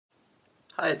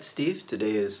Hi, it's Steve.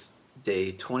 Today is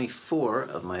day 24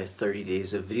 of my 30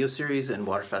 days of video series and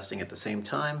water fasting at the same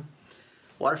time.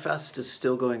 Water fast is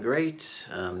still going great.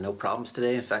 No problems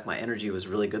today. In fact, my energy was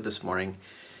really good this morning.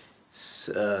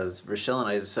 Rochelle and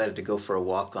I decided to go for a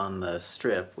walk on the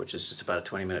strip, which is just about a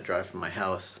 20-minute drive from my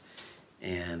house.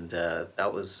 And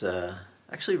that was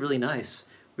actually really nice.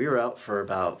 We were out for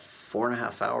about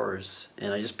 4.5 hours,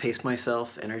 and I just paced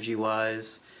myself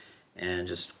energy-wise and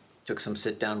just took some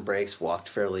sit-down breaks, walked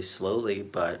fairly slowly,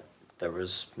 but there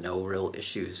was no real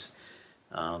issues.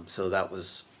 So that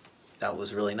was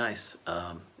really nice.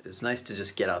 It was nice to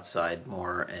just get outside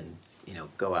more and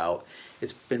go out.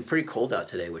 It's been pretty cold out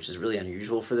today, which is really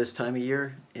unusual for this time of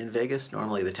year in Vegas.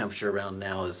 Normally the temperature around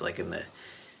now is like in the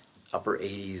upper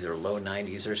 80s or low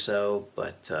 90s or so,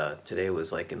 but today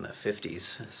was like in the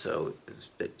 50s, so it was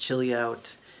a bit chilly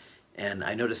out. And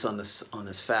I noticed on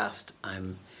this fast,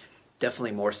 I'm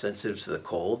definitely more sensitive to the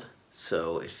cold,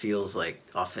 so it feels like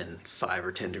often 5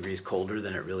 or 10 degrees colder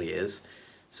than it really is.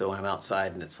 So when I'm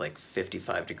outside and it's like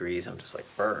 55 degrees, I'm just like,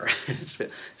 brr.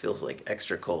 It feels like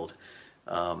extra cold.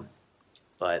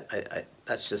 But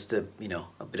that's just a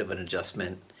bit of an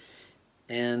adjustment.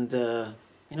 And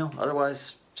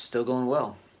otherwise still going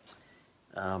well.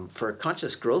 For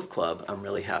Conscious Growth Club, I'm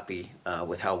really happy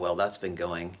with how well that's been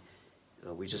going.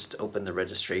 We just opened the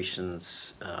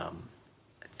registrations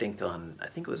I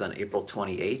think it was on April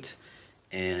 28,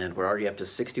 and we're already up to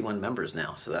 61 members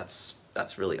now, so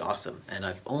that's really awesome. And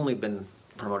I've only been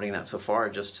promoting that so far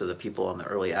just to the people on the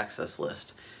early access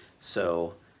list.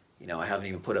 So I haven't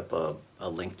even put up a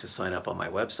link to sign up on my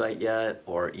website yet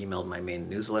or emailed my main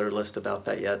newsletter list about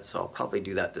that yet, so I'll probably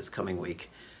do that this coming week.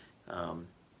 Then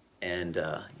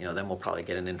we'll probably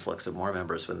get an influx of more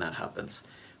members when that happens.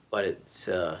 But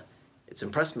it's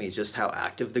impressed me just how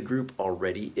active the group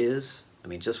already is. I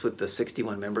mean, just with the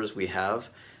 61 members we have,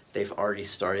 they've already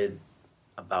started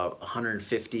about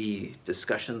 150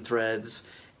 discussion threads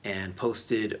and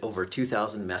posted over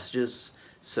 2,000 messages.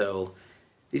 So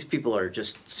these people are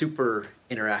just super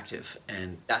interactive,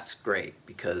 and that's great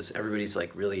because everybody's like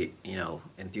really,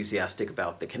 enthusiastic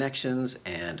about the connections,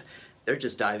 and they're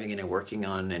just diving in and working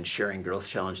on and sharing growth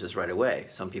challenges right away.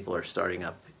 Some people are starting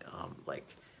up like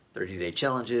 30-day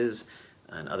challenges,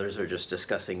 and others are just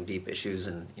discussing deep issues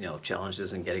and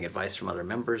challenges and getting advice from other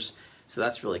members. So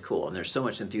that's really cool, and there's so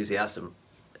much enthusiasm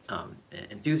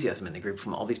in the group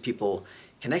from all these people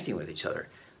connecting with each other,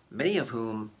 many of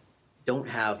whom don't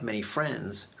have many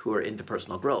friends who are into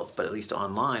personal growth, but at least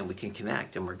online we can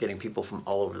connect, and we're getting people from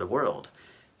all over the world,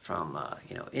 from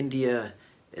India,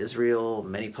 Israel,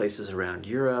 many places around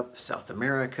Europe, South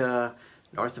America,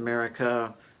 North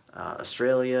America,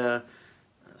 Australia.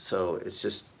 So it's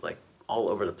just like all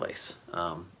over the place,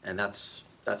 and that's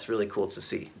really cool to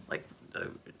see. Like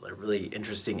a really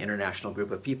interesting international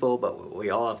group of people, but what we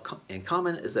all have in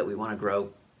common is that we want to grow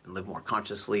and live more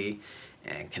consciously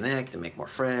and connect and make more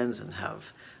friends and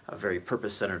have a very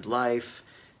purpose-centered life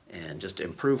and just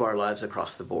improve our lives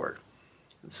across the board.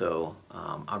 And so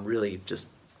I'm really just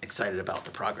excited about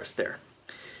the progress there.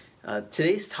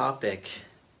 Today's topic,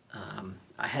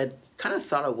 I had kind of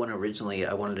thought of one originally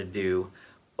I wanted to do,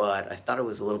 but I thought it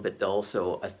was a little bit dull,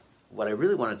 so what I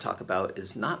really want to talk about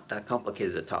is not that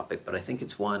complicated a topic, but I think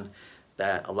it's one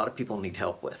that a lot of people need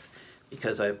help with.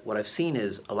 Because what I've seen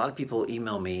is a lot of people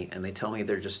email me and they tell me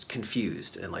they're just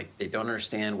confused and like they don't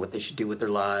understand what they should do with their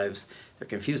lives. They're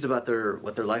confused about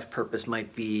what their life purpose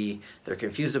might be. They're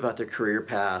confused about their career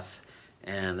path,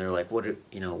 and they're like, what do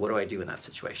I do in that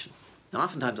situation? And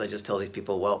oftentimes I just tell these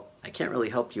people, well, I can't really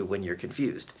help you when you're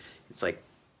confused. It's like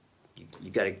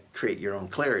you got to create your own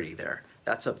clarity there.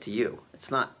 That's up to you.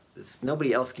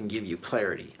 Nobody else can give you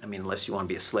clarity. I mean, unless you want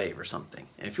to be a slave or something.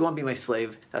 And if you want to be my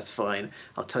slave, that's fine.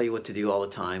 I'll tell you what to do all the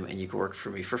time, and you can work for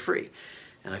me for free.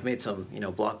 And I've made some,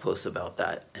 blog posts about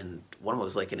that. And one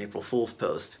was like an April Fool's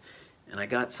post, and I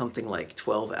got something like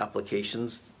 12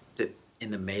 applications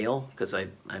in the mail because I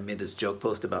made this joke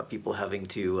post about people having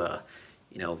to,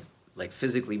 like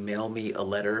physically mail me a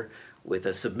letter with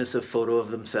a submissive photo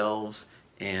of themselves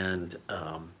and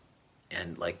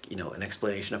like, an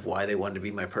explanation of why they wanted to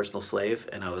be my personal slave.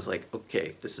 And I was like,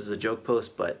 okay, this is a joke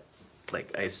post, but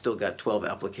like I still got 12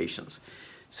 applications.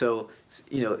 So,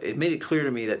 it made it clear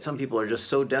to me that some people are just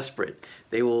so desperate,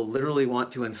 they will literally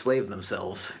want to enslave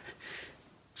themselves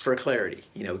for clarity,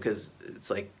 because it's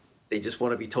like they just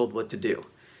want to be told what to do.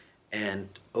 And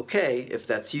okay, if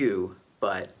that's you,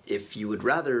 but if you would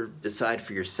rather decide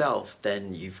for yourself,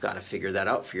 then you've got to figure that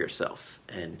out for yourself.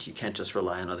 And you can't just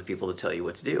rely on other people to tell you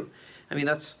what to do. I mean,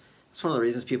 that's one of the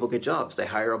reasons people get jobs. They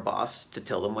hire a boss to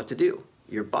tell them what to do.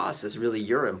 Your boss is really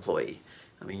your employee.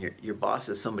 I mean, your boss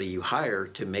is somebody you hire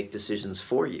to make decisions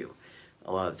for you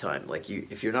a lot of the time. Like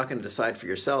if you're not going to decide for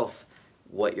yourself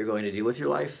what you're going to do with your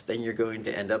life, then you're going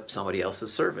to end up somebody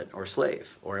else's servant or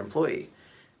slave or employee.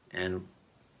 And,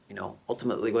 you know,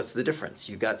 ultimately, what's the difference?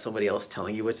 You've got somebody else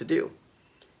telling you what to do.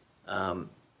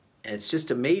 And it's just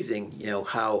amazing, you know,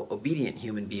 how obedient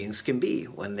human beings can be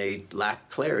when they lack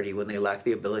clarity, when they lack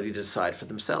the ability to decide for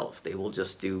themselves. They will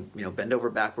just do, you know, bend over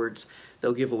backwards.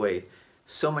 They'll give away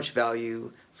so much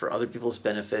value for other people's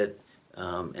benefit,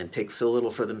 and take so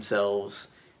little for themselves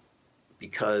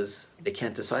because they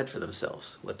can't decide for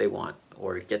themselves what they want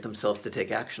or get themselves to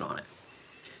take action on it.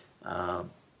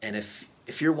 And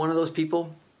if you're one of those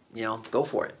people, you know, go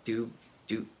for it. Do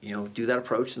that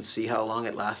approach and see how long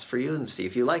it lasts for you and see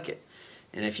if you like it.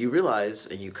 And if you realize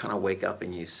and you kind of wake up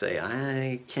and you say,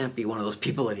 I can't be one of those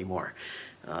people anymore.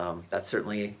 That's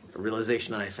certainly a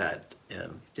realization I've had.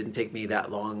 Didn't take me that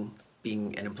long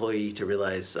being an employee to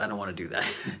realize I don't want to do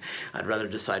that. I'd rather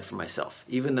decide for myself.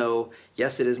 Even though,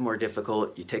 yes, it is more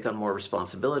difficult, you take on more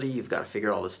responsibility, you've got to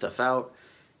figure all this stuff out.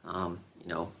 You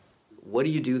know, what do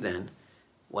you do then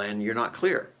when you're not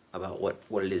clear about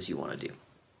what it is you want to do?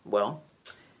 Well,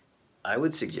 I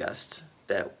would suggest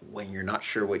that when you're not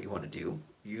sure what you want to do,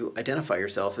 you identify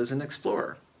yourself as an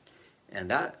explorer. And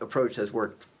that approach has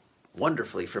worked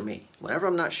wonderfully for me. Whenever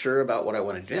I'm not sure about what I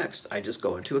want to do next, I just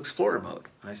go into explorer mode.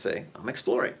 I say, I'm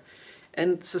exploring.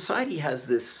 And society has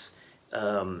this,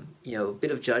 you know,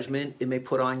 bit of judgment it may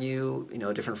put on you, you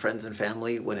know, different friends and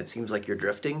family when it seems like you're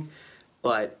drifting,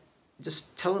 but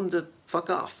just tell them to fuck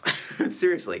off.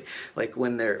 Seriously, like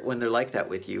when they're like that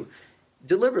with you,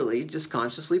 deliberately, just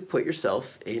consciously put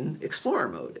yourself in explorer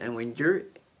mode. And when you're,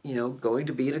 you know, going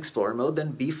to be in explorer mode,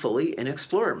 then be fully in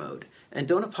explorer mode. And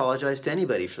don't apologize to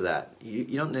anybody for that. You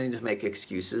don't need to make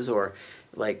excuses or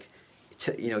like,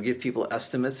 you know, give people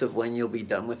estimates of when you'll be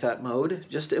done with that mode.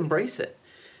 Just embrace it.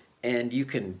 And you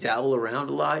can dabble around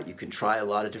a lot. You can try a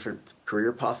lot of different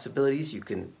career possibilities. You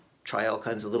can try all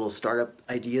kinds of little startup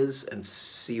ideas and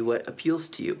see what appeals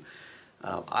to you.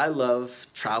 I love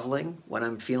traveling when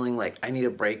I'm feeling like I need a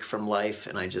break from life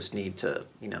and I just need to,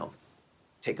 you know,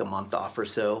 take a month off or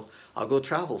so. I'll go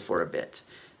travel for a bit.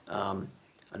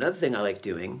 Another thing I like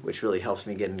doing, which really helps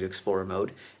me get into explorer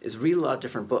mode, is read a lot of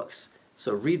different books.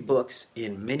 So read books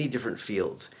in many different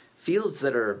fields. Fields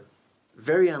that are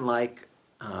very unlike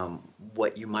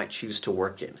what you might choose to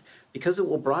work in. Because it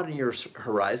will broaden your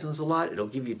horizons a lot, it'll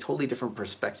give you totally different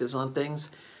perspectives on things.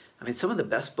 I mean, some of the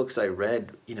best books I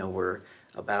read, you know, were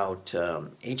about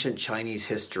ancient Chinese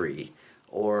history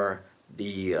or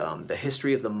the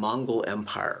history of the Mongol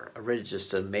Empire. I read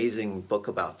just an amazing book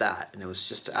about that, and it was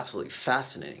just absolutely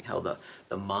fascinating how the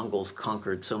Mongols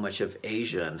conquered so much of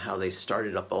Asia and how they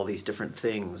started up all these different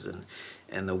things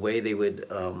and the way they would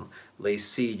lay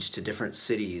siege to different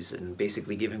cities and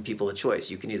basically giving people a choice.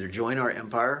 You can either join our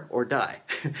empire or die.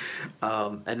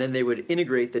 And then they would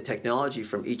integrate the technology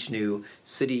from each new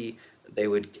city they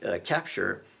would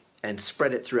capture and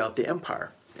spread it throughout the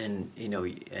empire. And, you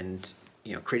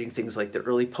know, creating things like the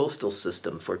early postal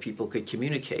system where people could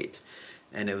communicate.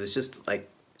 And it was just like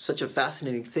such a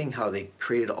fascinating thing how they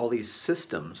created all these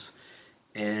systems.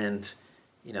 And,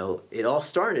 you know, it all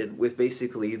started with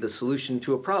basically the solution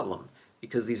to a problem,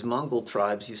 because these Mongol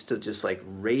tribes used to just like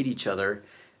raid each other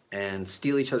and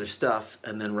steal each other's stuff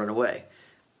and then run away.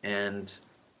 And,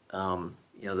 you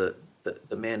know,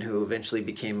 the man who eventually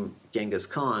became Genghis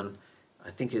Khan, I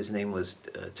think his name was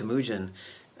Temujin,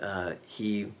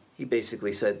 he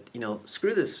basically said, you know,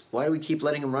 screw this. Why do we keep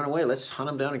letting them run away? Let's hunt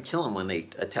them down and kill them when they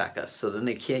attack us, so then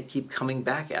they can't keep coming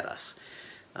back at us.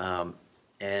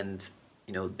 And,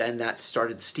 you know, then that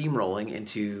started steamrolling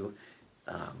into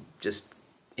just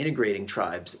integrating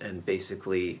tribes and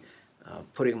basically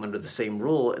putting them under the same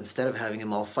rule instead of having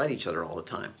them all fight each other all the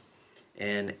time.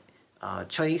 And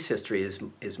Chinese history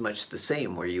is much the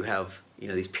same, where you have, you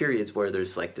know, these periods where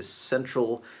there's like this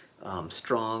central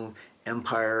strong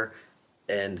empire,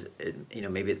 and you know,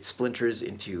 maybe it splinters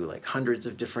into like hundreds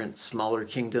of different smaller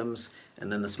kingdoms, and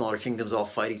then the smaller kingdoms all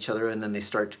fight each other, and then they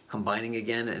start combining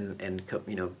again and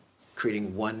you know,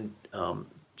 creating one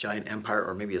giant empire,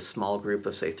 or maybe a small group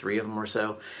of say 3 of them or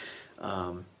so.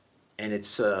 And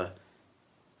it's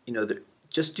you know,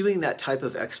 just doing that type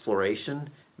of exploration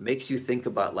makes you think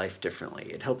about life differently.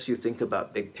 It helps you think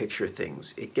about big picture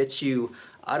things. It gets you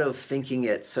out of thinking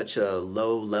at such a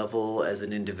low level as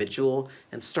an individual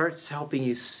and starts helping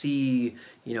you see,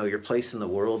 you know, your place in the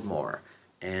world more.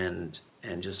 And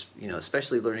just, you know,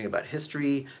 especially learning about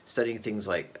history, studying things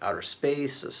like outer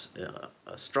space,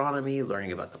 astronomy,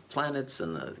 learning about the planets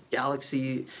and the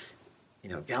galaxy,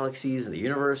 you know, galaxies and the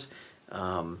universe.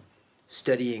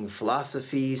 studying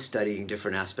philosophy, studying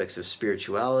different aspects of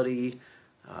spirituality.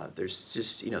 There's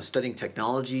just, studying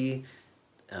technology.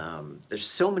 There's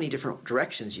so many different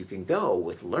directions you can go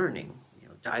with learning.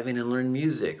 Dive in and learn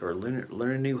music or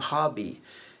learn a new hobby.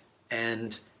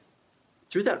 And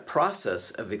through that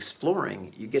process of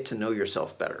exploring, you get to know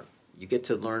yourself better. You get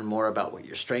to learn more about what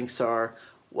your strengths are,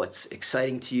 what's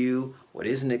exciting to you, what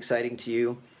isn't exciting to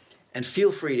you. And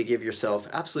feel free to give yourself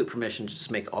absolute permission to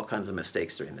just make all kinds of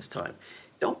mistakes during this time.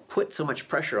 Don't put so much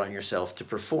pressure on yourself to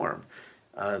perform.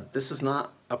 This is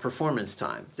not a performance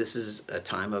time. This is a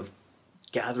time of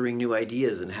gathering new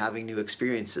ideas and having new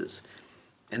experiences.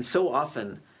 And so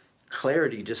often,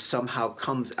 clarity just somehow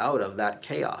comes out of that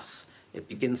chaos. It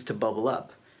begins to bubble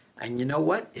up. And you know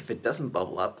what? If it doesn't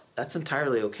bubble up, that's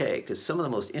entirely okay, because some of the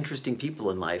most interesting people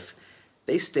in life,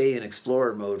 they stay in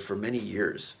explorer mode for many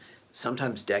years,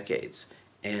 sometimes decades.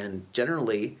 And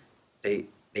generally, they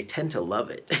tend to love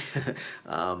it.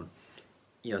 Some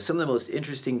of the most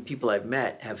interesting people I've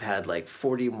met have had like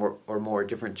 40 or more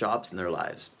different jobs in their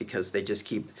lives, because they just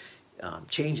keep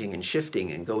changing and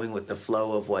shifting and going with the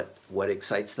flow of what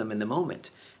excites them in the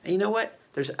moment. And you know what?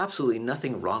 There's absolutely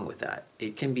nothing wrong with that.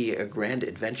 It can be a grand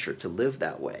adventure to live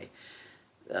that way.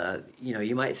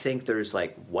 You might think there's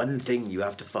like one thing you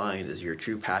have to find as your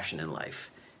true passion in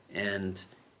life. And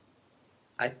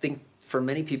I think for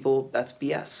many people, that's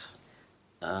BS.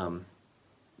 For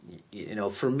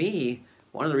me,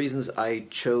 one of the reasons I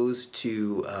chose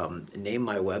to name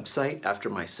my website after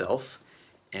myself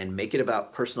and make it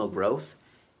about personal growth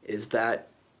is that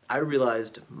I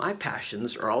realized my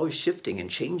passions are always shifting and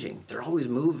changing. They're always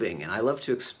moving, and I love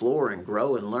to explore and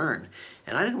grow and learn.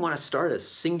 And I didn't want to start a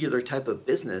singular type of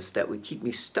business that would keep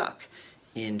me stuck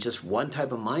in just one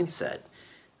type of mindset.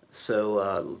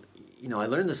 So, I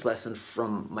learned this lesson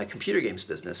from my computer games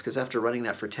business, because after running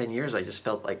that for 10 years, I just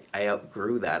felt like I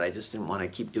outgrew that. I just didn't want to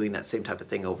keep doing that same type of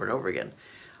thing over and over again.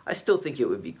 I still think it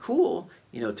would be cool,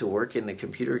 to work in the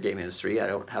computer game industry. I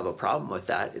don't have a problem with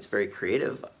that. It's very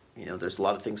creative. There's a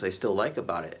lot of things I still like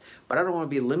about it. But I don't want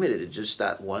to be limited to just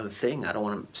that one thing. I don't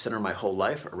want to center my whole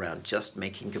life around just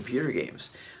making computer games.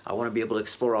 I want to be able to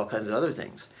explore all kinds of other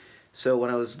things. So when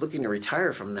I was looking to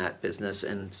retire from that business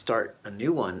and start a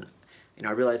new one,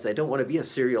 I realized I don't want to be a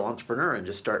serial entrepreneur and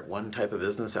just start one type of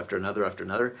business after another after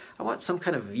another. I want some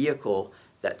kind of vehicle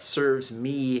that serves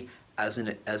me as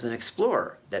an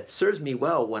explorer, that serves me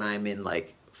well when I'm in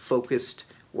like focused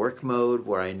work mode,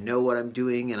 where I know what I'm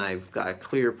doing and I've got a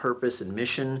clear purpose and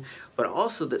mission, but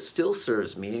also that still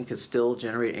serves me and can still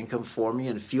generate income for me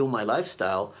and fuel my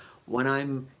lifestyle when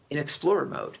I'm in explorer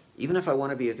mode. Even if I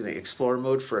want to be in explorer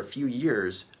mode for a few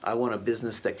years, I want a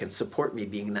business that can support me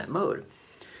being in that mode.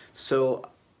 So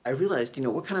I realized,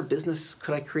 what kind of business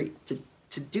could I create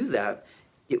to do that?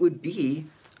 It would be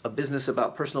a business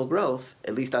about personal growth.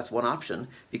 At least that's one option,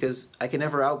 because I can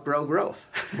never outgrow growth.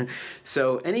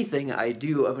 So anything I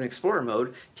do of an explorer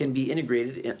mode can be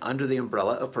integrated under the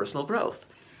umbrella of personal growth.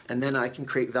 And then I can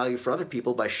create value for other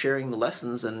people by sharing the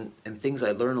lessons and things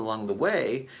I learn along the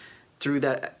way through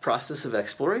that process of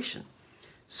exploration.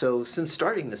 So since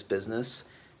starting this business,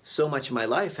 so much of my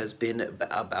life has been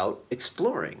about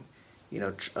exploring,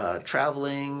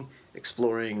 traveling,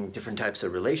 exploring different types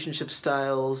of relationship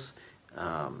styles,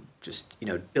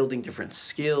 building different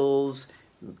skills,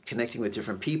 connecting with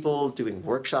different people, doing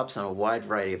workshops on a wide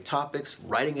variety of topics,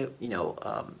 writing,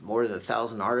 more than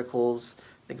 1,000 articles,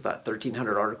 I think about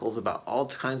 1,300 articles about all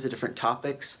kinds of different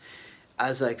topics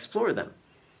as I explore them.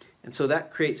 And so that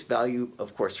creates value,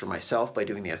 of course, for myself by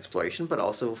doing the exploration, but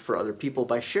also for other people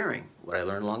by sharing what I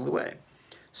learn along the way.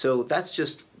 So that's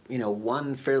just,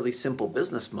 one fairly simple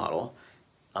business model,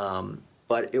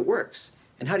 but it works.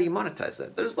 And how do you monetize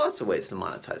that? There's lots of ways to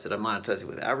monetize it. I monetize it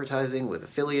with advertising, with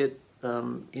affiliate,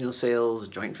 sales,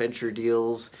 joint venture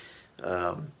deals,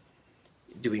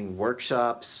 doing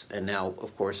workshops, and now,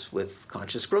 of course, with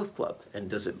Conscious Growth Club. And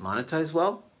does it monetize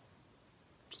well?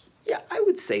 Yeah, I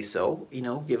would say so,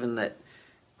 given that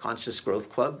Conscious Growth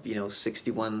Club,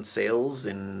 61 sales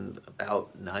in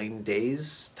about 9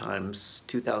 days times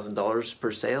 $2,000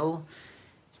 per sale.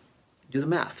 Do the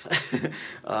math.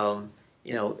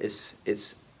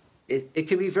 It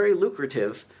can be very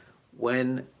lucrative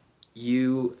when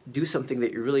you do something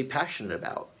that you're really passionate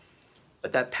about.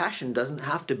 But that passion doesn't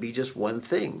have to be just one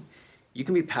thing. You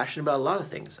can be passionate about a lot of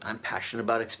things. I'm passionate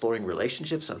about exploring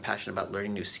relationships. I'm passionate about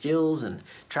learning new skills and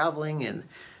traveling. And,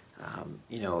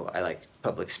 I like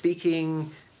public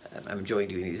speaking. I'm enjoying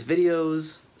doing these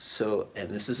videos. And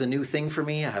this is a new thing for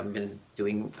me. I haven't been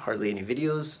doing hardly any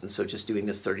videos. And so just doing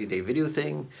this 30-day video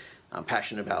thing. I'm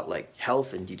passionate about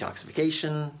health and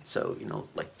detoxification. So,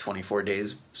 24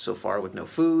 days so far with no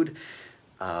food.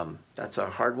 That's a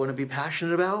hard one to be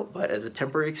passionate about, but as a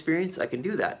temporary experience, I can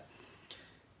do that.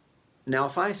 Now,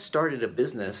 if I started a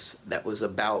business that was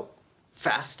about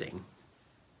fasting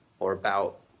or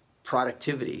about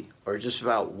productivity or just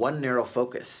about one narrow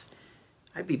focus,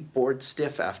 I'd be bored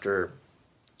stiff after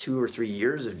 2 or 3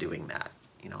 years of doing that.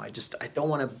 I don't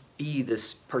want to be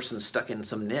this person stuck in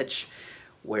some niche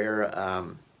where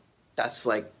that's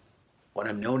like what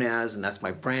I'm known as, and that's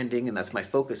my branding, and that's my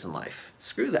focus in life.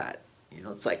 Screw that.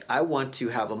 It's like I want to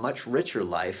have a much richer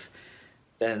life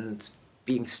than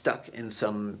being stuck in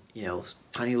some,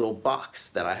 tiny little box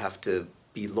that I have to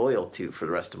be loyal to for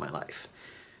the rest of my life.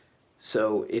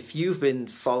 So if you've been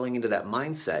falling into that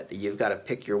mindset that you've got to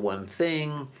pick your one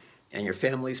thing and your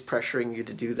family's pressuring you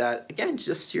to do that, again,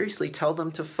 just seriously tell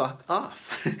them to fuck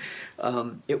off.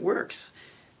 It works.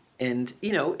 And,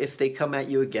 if they come at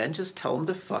you again, just tell them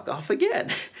to fuck off again.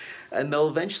 And they'll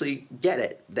eventually get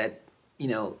it that,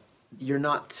 you're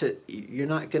not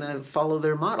going to follow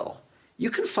their model. You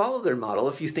can follow their model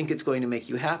if you think it's going to make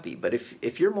you happy. But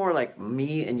if you're more like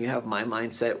me and you have my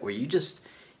mindset where you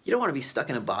don't want to be stuck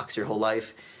in a box your whole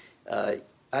life.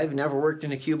 I've never worked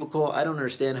in a cubicle. I don't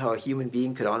understand how a human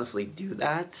being could honestly do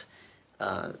that.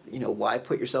 Why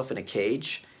put yourself in a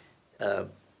cage?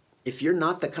 If you're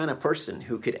not the kind of person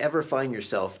who could ever find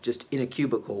yourself just in a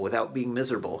cubicle without being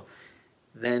miserable,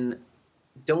 then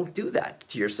don't do that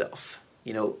to yourself.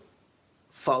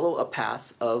 Follow a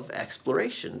path of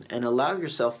exploration and allow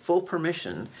yourself full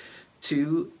permission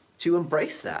to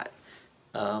embrace that.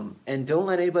 And don't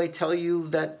let anybody tell you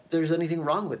that there's anything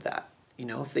wrong with that.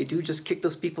 If they do, just kick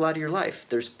those people out of your life.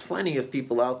 There's plenty of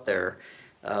people out there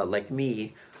like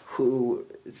me who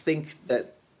think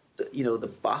that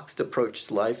the boxed approach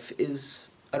to life is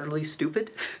utterly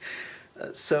stupid.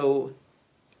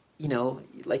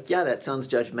 Yeah, that sounds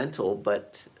judgmental,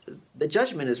 but the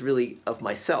judgment is really of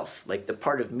myself, like the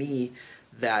part of me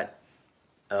that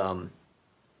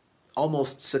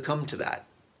almost succumbed to that.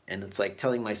 And it's like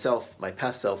telling myself, my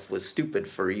past self was stupid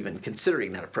for even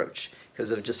considering that approach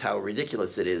because of just how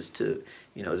ridiculous it is to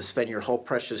spend your whole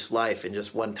precious life in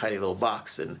just one tiny little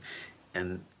box and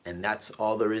that's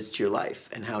all there is to your life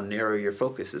and how narrow your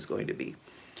focus is going to be.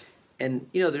 And,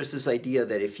 there's this idea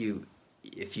that if you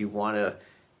want to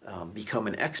become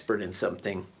an expert in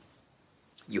something,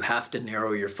 you have to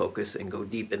narrow your focus and go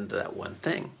deep into that one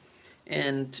thing.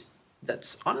 And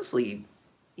that's honestly,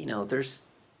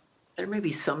 there may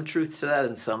be some truth to that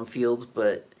in some fields,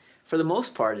 but for the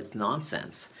most part, it's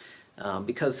nonsense.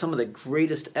 Because some of the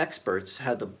greatest experts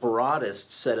had the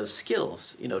broadest set of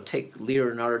skills. Take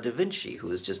Leonardo da Vinci, who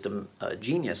was just a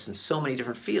genius in so many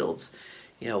different fields.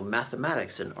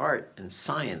 Mathematics and art and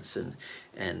science and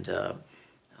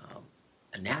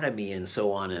anatomy and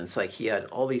so on. And it's like he had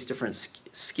all these different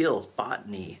skills,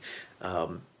 botany,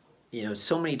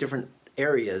 so many different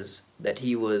areas that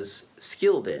he was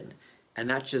skilled in. And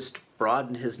that just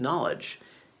broadened his knowledge.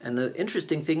 And the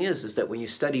interesting thing is that when you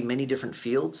study many different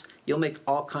fields, you'll make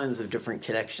all kinds of different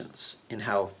connections in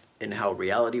how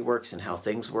reality works and how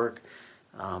things work.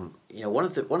 One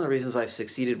of the reasons I've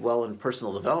succeeded well in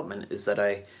personal development is that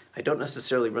I don't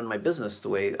necessarily run my business the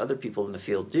way other people in the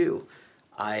field do.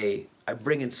 I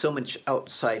bring in so much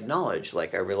outside knowledge,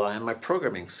 like I rely on my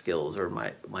programming skills or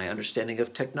my understanding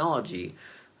of technology,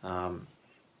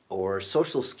 or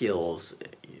social skills.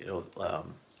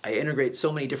 I integrate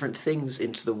so many different things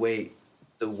into the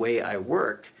way I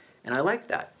work, and I like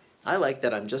that. I like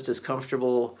that I'm just as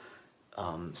comfortable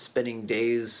spending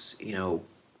days,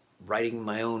 writing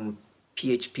my own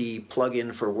PHP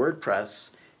plugin for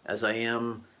WordPress as I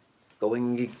am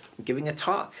giving a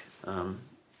talk.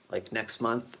 Like next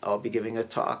month, I'll be giving a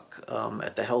talk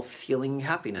at the Health, Healing,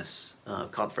 Happiness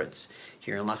conference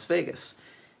here in Las Vegas,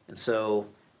 and so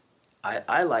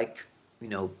I like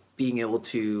being able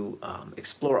to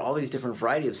explore all these different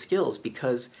variety of skills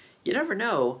because you never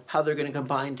know how they're going to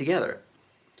combine together.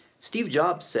 Steve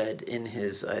Jobs said in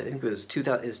his, I think it was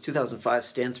his 2005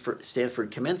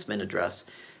 Stanford commencement address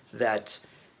that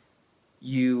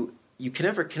you can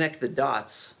never connect the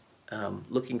dots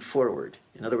looking forward.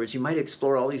 In other words, you might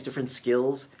explore all these different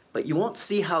skills, but you won't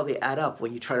see how they add up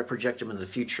when you try to project them into the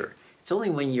future. It's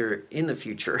only when you're in the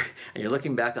future and you're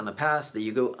looking back on the past that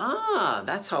you go,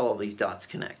 that's how all these dots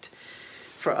connect.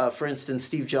 For instance,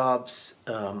 Steve Jobs,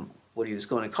 when he was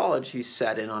going to college, he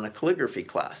sat in on a calligraphy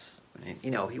class.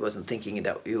 He wasn't thinking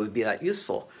that it would be that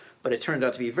useful, but it turned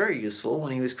out to be very useful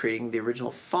when he was creating the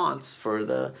original fonts for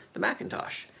the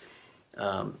Macintosh.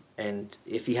 And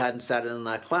if he hadn't sat in on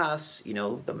that class,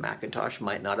 the Macintosh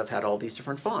might not have had all these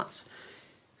different fonts.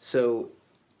 So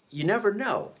you never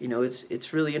know.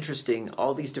 It's really interesting,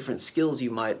 all these different skills you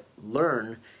might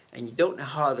learn and you don't know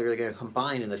how they're going to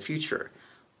combine in the future.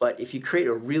 But if you create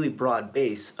a really broad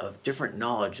base of different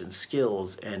knowledge and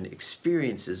skills and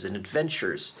experiences and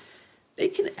adventures, they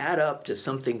can add up to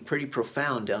something pretty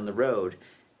profound down the road,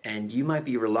 and you might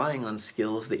be relying on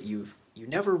skills that you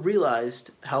never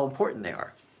realized how important they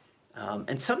are.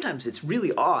 And sometimes it's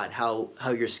really odd how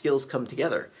your skills come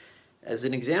together. As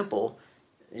an example,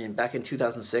 back in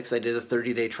 2006, I did a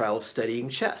 30-day trial of studying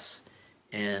chess,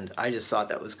 and I just thought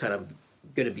that was kind of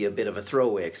going to be a bit of a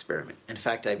throwaway experiment. In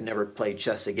fact, I've never played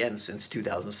chess again since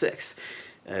 2006.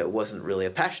 It wasn't really a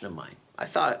passion of mine. I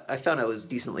found I was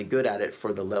decently good at it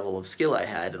for the level of skill I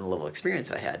had and the level of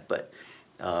experience I had, but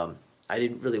I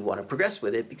didn't really want to progress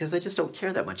with it because I just don't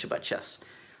care that much about chess.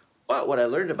 But what I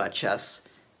learned about chess,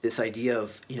 this idea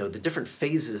of the different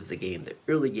phases of the game, the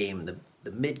early game,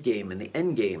 the mid game, and the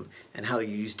end game, and how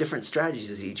you use different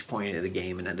strategies at each point of the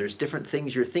game, and then there's different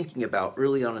things you're thinking about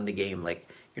early on in the game. Like,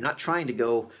 you're not trying to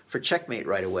go for checkmate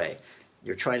right away.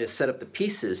 You're trying to set up the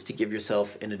pieces to give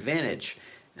yourself an advantage.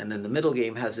 And then the middle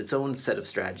game has its own set of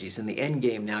strategies. In the end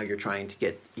game, now you're trying to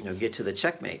get to the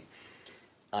checkmate.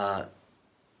 And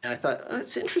I thought, oh,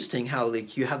 it's interesting how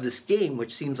you have this game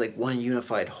which seems like one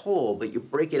unified whole, but you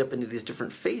break it up into these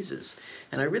different phases.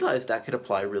 And I realized that could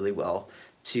apply really well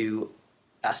to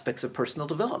aspects of personal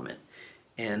development.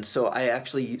 And so I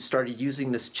actually started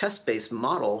using this chess-based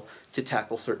model to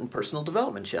tackle certain personal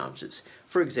development challenges.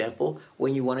 For example,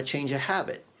 when you want to change a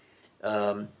habit,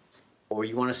 or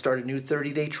you want to start a new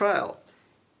 30-day trial.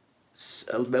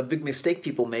 A big mistake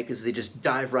people make is they just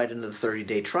dive right into the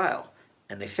 30-day trial,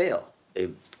 and they fail.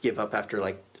 They give up after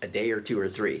like a day or two or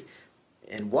three.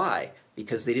 And why?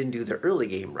 Because they didn't do their early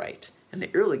game right. And the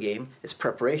early game is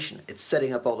preparation. It's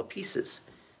setting up all the pieces.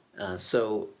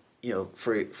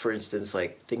 For instance,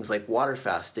 like things like water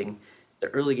fasting, the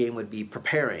early game would be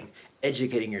preparing,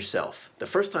 educating yourself. The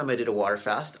first time I did a water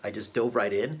fast, I just dove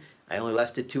right in. I only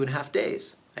lasted 2.5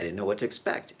 days. I didn't know what to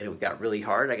expect, and it got really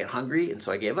hard. I got hungry, and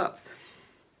so I gave up.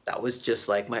 That was just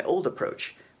like my old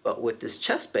approach. But with this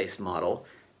chess-based model,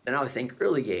 now I think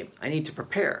early game. I need to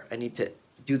prepare. I need to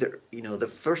do the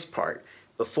first part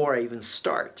before I even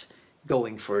start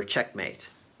going for checkmate,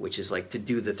 which is like to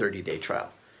do the 30-day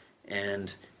trial.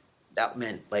 And that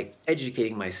meant like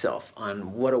educating myself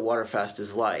on what a water fast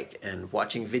is like, and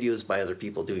watching videos by other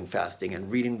people doing fasting, and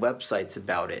reading websites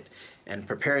about it, and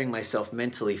preparing myself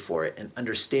mentally for it, and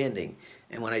understanding.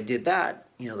 And when I did that,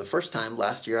 the first time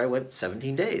last year, I went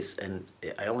 17 days, and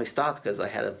I only stopped because I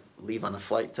had to leave on a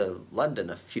flight to London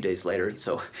a few days later, and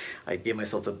so I gave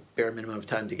myself the bare minimum of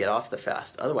time to get off the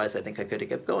fast. Otherwise, I think I could have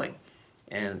kept going.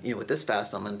 And with this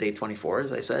fast, I'm on day 24,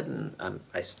 as I said, and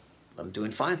I'm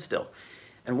doing fine still.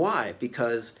 And why?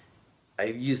 Because I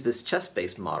use this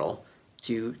chess-based model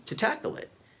to tackle it.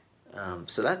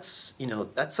 So that's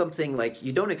something like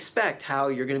you don't expect how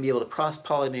you're going to be able to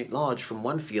cross-pollinate knowledge from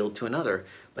one field to another,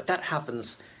 but that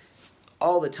happens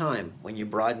all the time when you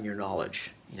broaden your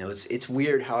knowledge. It's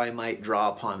weird how I might draw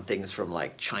upon things from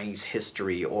like Chinese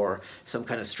history or some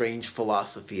kind of strange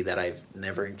philosophy that I've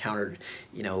never encountered,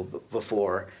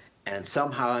 before, and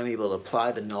somehow I'm able to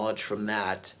apply the knowledge from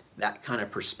that kind of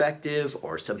perspective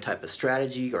or some type of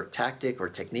strategy or tactic or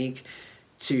technique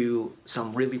to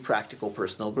some really practical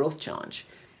personal growth challenge.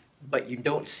 But you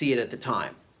don't see it at the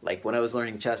time. Like when I was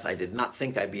learning chess, I did not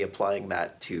think I'd be applying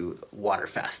that to water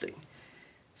fasting.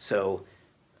 So,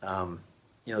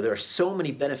 there are so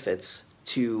many benefits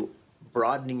to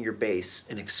broadening your base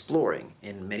and exploring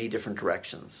in many different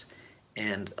directions.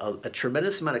 And a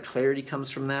tremendous amount of clarity comes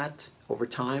from that over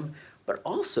time, but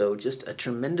also just a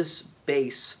tremendous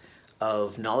base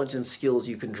of knowledge and skills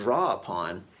you can draw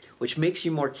upon, which makes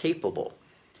you more capable.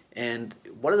 And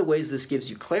one of the ways this gives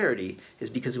you clarity is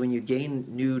because when you gain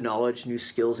new knowledge, new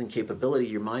skills, and capability,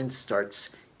 your mind starts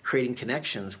creating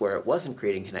connections where it wasn't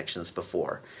creating connections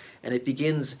before. And it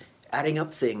begins adding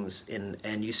up things,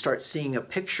 and you start seeing a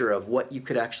picture of what you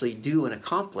could actually do and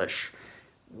accomplish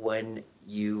when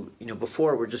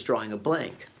before we're just drawing a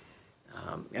blank.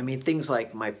 Things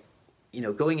like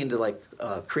going into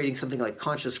creating something like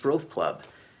Conscious Growth Club.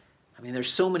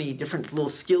 There's so many different little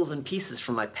skills and pieces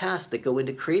from my past that go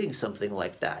into creating something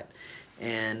like that.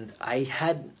 And I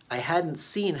hadn't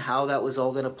seen how that was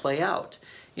all going to play out.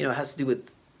 It has to do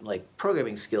with like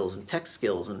programming skills and tech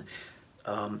skills, and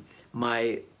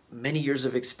my many years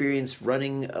of experience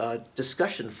running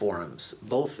discussion forums,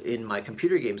 both in my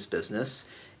computer games business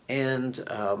and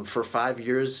for 5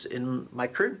 years in my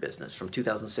current business from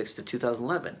 2006 to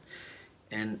 2011.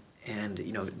 And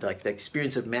like the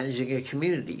experience of managing a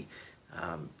community,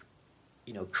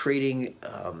 creating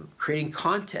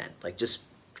content, like just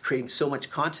creating so much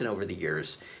content over the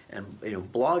years, and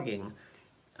blogging,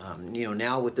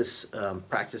 Now with this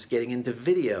practice getting into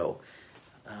video,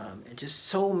 and just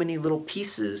so many little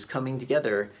pieces coming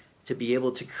together to be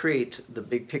able to create the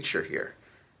big picture here.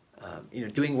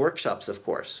 Doing workshops, of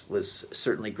course, was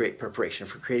certainly great preparation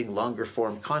for creating longer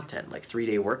form content, like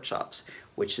 3-day workshops,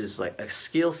 which is like a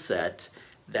skill set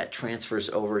that transfers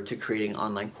over to creating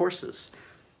online courses.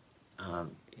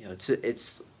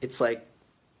 It's like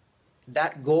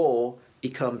that goal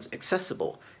becomes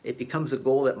accessible. It becomes a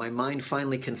goal that my mind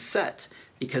finally can set,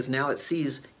 because now it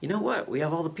sees, you know what, we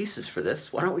have all the pieces for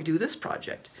this. Why don't we do this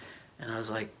project? And I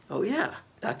was like, oh yeah,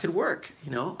 that could work.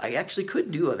 I actually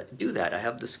could do that. I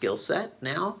have the skill set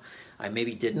now. I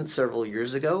maybe didn't several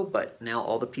years ago, but now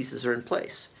all the pieces are in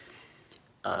place.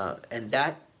 And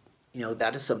that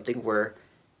is something where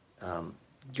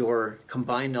your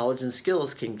combined knowledge and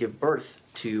skills can give birth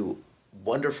to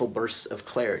wonderful bursts of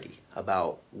clarity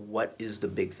about what is the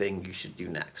big thing you should do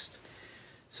next.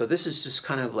 So this is just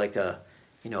kind of like a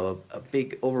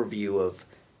big overview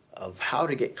of how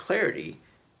to get clarity,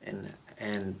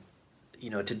 and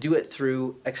to do it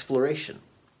through exploration.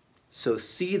 So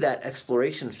see that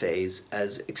exploration phase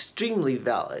as extremely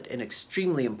valid and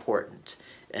extremely important,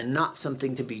 and not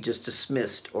something to be just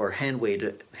dismissed or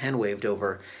hand-waved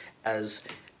over as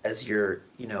your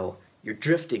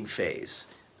drifting phase.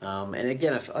 And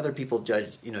again, if other people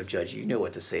judge you, know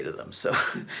what to say to them.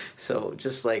 So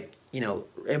just like,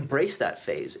 embrace that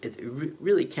phase. It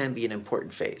really can be an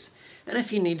important phase. And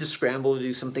if you need to scramble to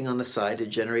do something on the side to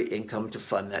generate income to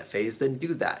fund that phase, then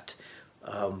do that.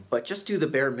 But just do the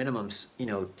bare minimums,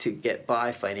 to get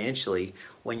by financially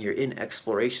when you're in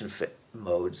exploration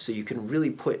mode, so you can really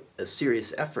put a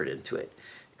serious effort into it,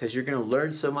 because you're going to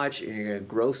learn so much and you're going to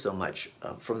grow so much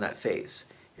from that phase.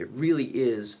 It really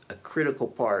is a critical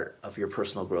part of your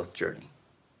personal growth journey.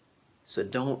 So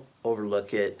don't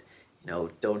overlook it.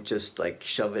 Don't just like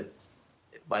shove it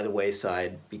by the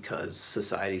wayside because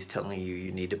society's telling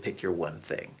you need to pick your one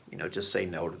thing. Just say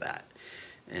no to that.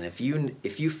 And if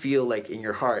you feel like in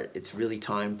your heart it's really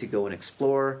time to go and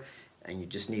explore, and you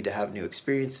just need to have new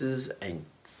experiences and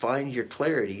find your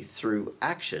clarity through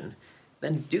action,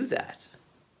 then do that.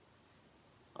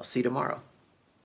 I'll see you tomorrow.